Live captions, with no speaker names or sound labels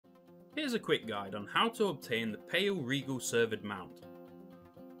Here's a quick guide on how to obtain the Pale Regal Cervid mount.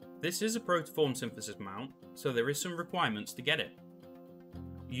 This is a Protoform synthesis mount, so there is some requirements to get it.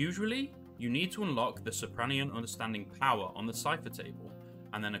 Usually, you need to unlock the sopranian understanding power on the Cypher table,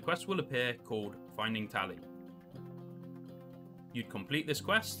 and then a quest will appear called Finding Tally. You'd complete this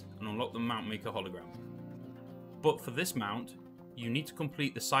quest and unlock the Mount Maker hologram. But for this mount, you need to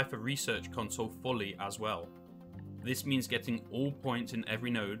complete the Cypher research console fully as well. This means getting all points in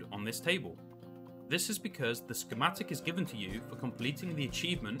every node on this table. This is because the schematic is given to you for completing the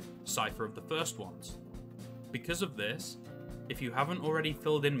achievement Cypher of the First Ones. Because of this, if you haven't already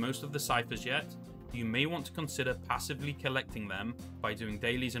filled in most of the Cyphers yet, you may want to consider passively collecting them by doing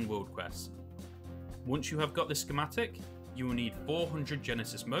dailies and world quests. Once you have got this schematic, you will need 400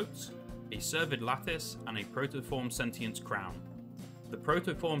 Genesis Motes, a Cervid Lattice, and a Protoform Scentience crown. The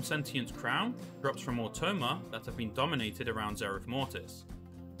Protoform Scentience crown drops from Automa that have been dominated around Zereth Mortis.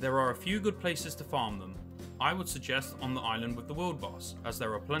 There are a few good places to farm them. I would suggest on the island with the world boss, as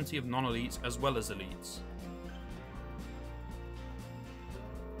there are plenty of non-elites as well as elites.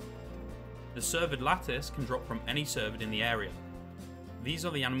 The Cervid Lattice can drop from any Cervid in the area. These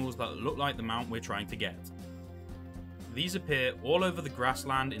are the animals that look like the mount we're trying to get. These appear all over the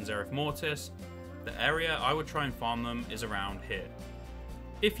grassland in Zereth Mortis. The area I would try and farm them is around here.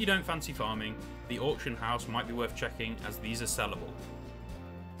 If you don't fancy farming, the auction house might be worth checking as these are sellable.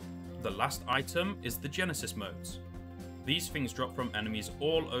 The last item is the Genesis Motes. These things drop from enemies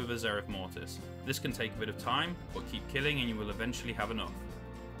all over Zereth Mortis. This can take a bit of time, but keep killing and you will eventually have enough.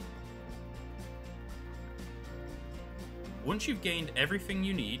 Once you've gained everything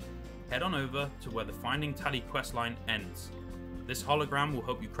you need, head on over to where the Finding Tally questline ends. This hologram will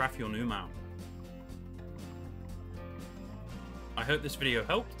help you craft your new mount. I hope this video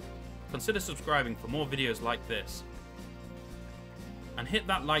helped. Consider subscribing for more videos like this. And hit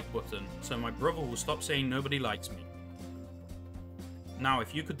that like button so my brother will stop saying nobody likes me. Now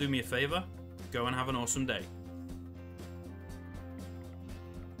if you could do me a favour, go and have an awesome day.